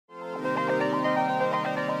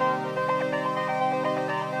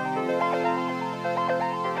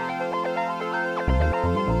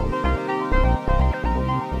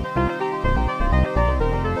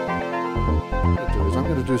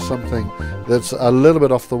do something that's a little bit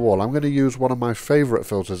off the wall. I'm going to use one of my favorite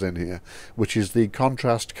filters in here, which is the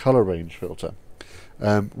Contast Color Range filter,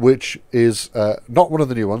 which is not one of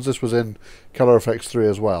the new ones. This was in Color Efex 3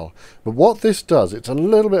 as well. But what this does, it's a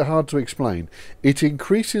little bit hard to explain. It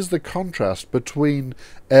increases the contrast between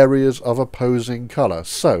areas of opposing color.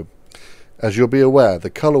 So, as you'll be aware, the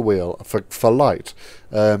color wheel for light,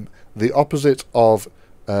 the opposite of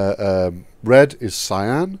red is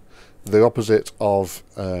cyan, the opposite of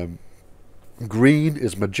green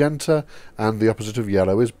is magenta, and the opposite of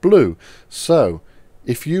yellow is blue. So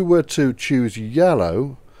if you were to choose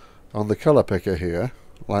yellow on the color picker here,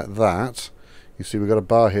 like that, you see we've got a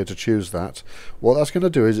bar here to choose that. What that's going to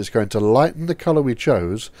do is it's going to lighten the color we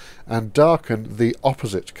chose and darken the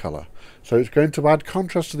opposite color. So it's going to add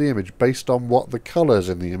contrast to the image based on what the colors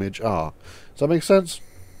in the image are. Does that make sense?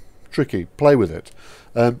 Tricky. Play with it.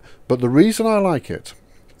 But the reason I like it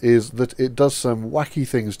is that it does some wacky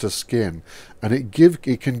things to skin, and it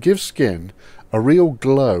can give skin a real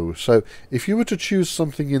glow. So if you were to choose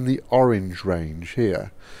something in the orange range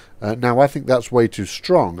here, now I think that's way too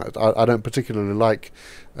strong. I don't particularly like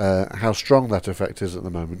how strong that effect is at the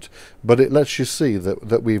moment, but it lets you see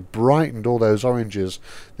that we've brightened all those oranges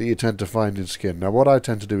that you tend to find in skin. Now what I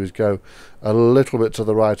tend to do is go a little bit to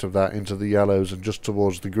the right of that into the yellows and just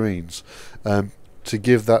towards the greens, to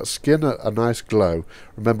give that skin a nice glow.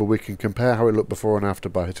 Remember, we can compare how it looked before and after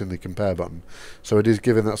by hitting the compare button. So it is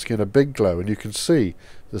giving that skin a big glow, and you can see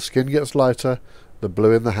the skin gets lighter, the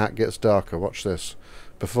blue in the hat gets darker. Watch this.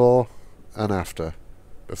 Before and after.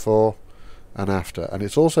 Before and after. And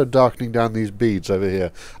it's also darkening down these beads over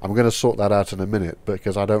here. I'm going to sort that out in a minute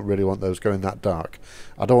because I don't really want those going that dark.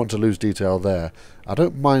 I don't want to lose detail there. I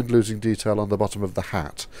don't mind losing detail on the bottom of the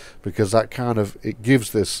hat because that it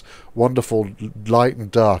gives this wonderful light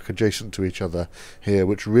and dark adjacent to each other here,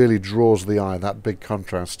 which really draws the eye. That big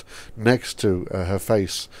contrast next to her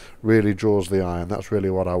face really draws the eye, and that's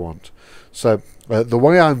really what I want. So the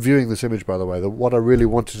way I'm viewing this image, by the way, what I really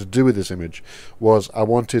wanted to do with this image was I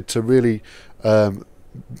wanted to really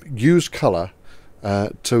use colour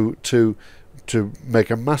to make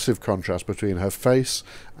a massive contrast between her face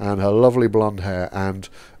and her lovely blonde hair and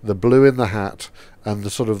the blue in the hat and the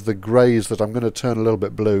sort of the greys that I'm going to turn a little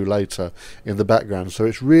bit blue later in the background. So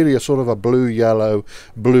it's really a sort of a blue-yellow,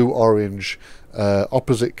 blue-orange,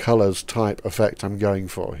 opposite colours type effect I'm going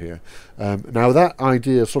for here. Now that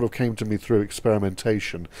idea sort of came to me through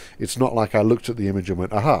experimentation. It's not like I looked at the image and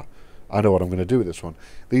went, aha, I know what I'm going to do with this one.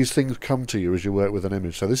 These things come to you as you work with an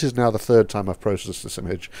image. So this is now the third time I've processed this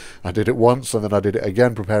image. I did it once and then I did it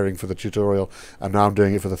again preparing for the tutorial, and now I'm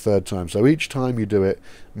doing it for the third time. So each time you do it,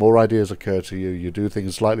 more ideas occur to you. You do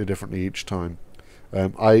things slightly differently each time.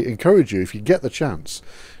 I encourage you, if you get the chance,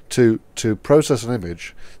 to process an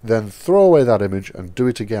image, then throw away that image and do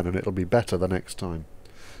it again, and it'll be better the next time.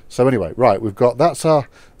 So anyway, right, we've got that's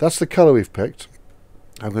the colour we've picked.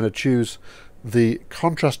 I'm going to choose the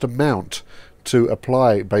contrast amount to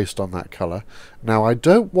apply based on that colour. Now I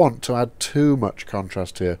don't want to add too much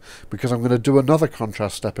contrast here because I'm going to do another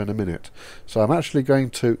contrast step in a minute. So I'm actually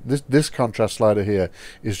going to, this contrast slider here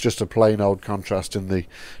is just a plain old contrast in the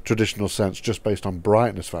traditional sense, just based on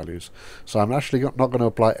brightness values. So I'm actually not going to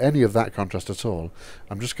apply any of that contrast at all.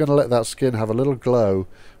 I'm just going to let that skin have a little glow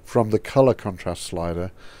from the colour contrast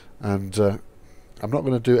slider, and I'm not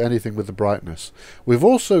going to do anything with the brightness. We've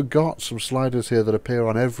also got some sliders here that appear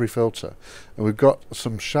on every filter, and we've got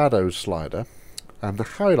some shadows slider and the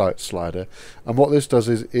highlight slider, and what this does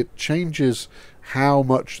is it changes how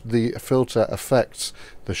much the filter affects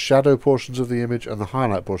the shadow portions of the image and the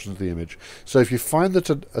highlight portions of the image. So if you find that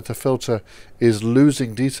a filter is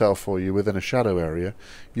losing detail for you within a shadow area,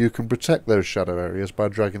 you can protect those shadow areas by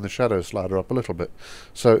dragging the shadow slider up a little bit.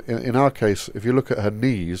 So in our case, if you look at her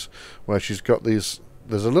knees, where she's got these,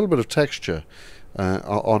 there's a little bit of texture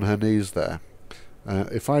on her knees there.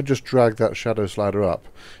 If I just drag that shadow slider up,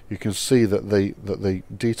 you can see that the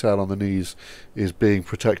detail on the knees is being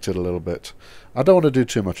protected a little bit. I don't want to do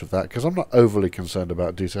too much of that because I'm not overly concerned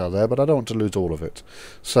about detail there, but I don't want to lose all of it.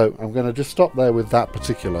 So I'm going to just stop there with that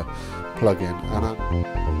particular plugin.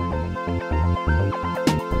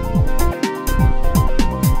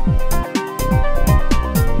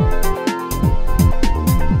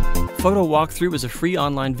 Photo Walkthrough is a free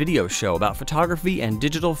online video show about photography and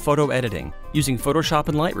digital photo editing using Photoshop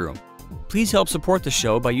and Lightroom. Please help support the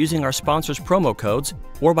show by using our sponsors' promo codes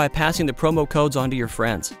or by passing the promo codes on to your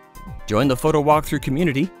friends. Join the Photo Walkthrough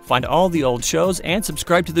community, find all the old shows, and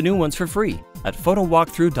subscribe to the new ones for free at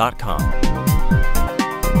photowalkthrough.com.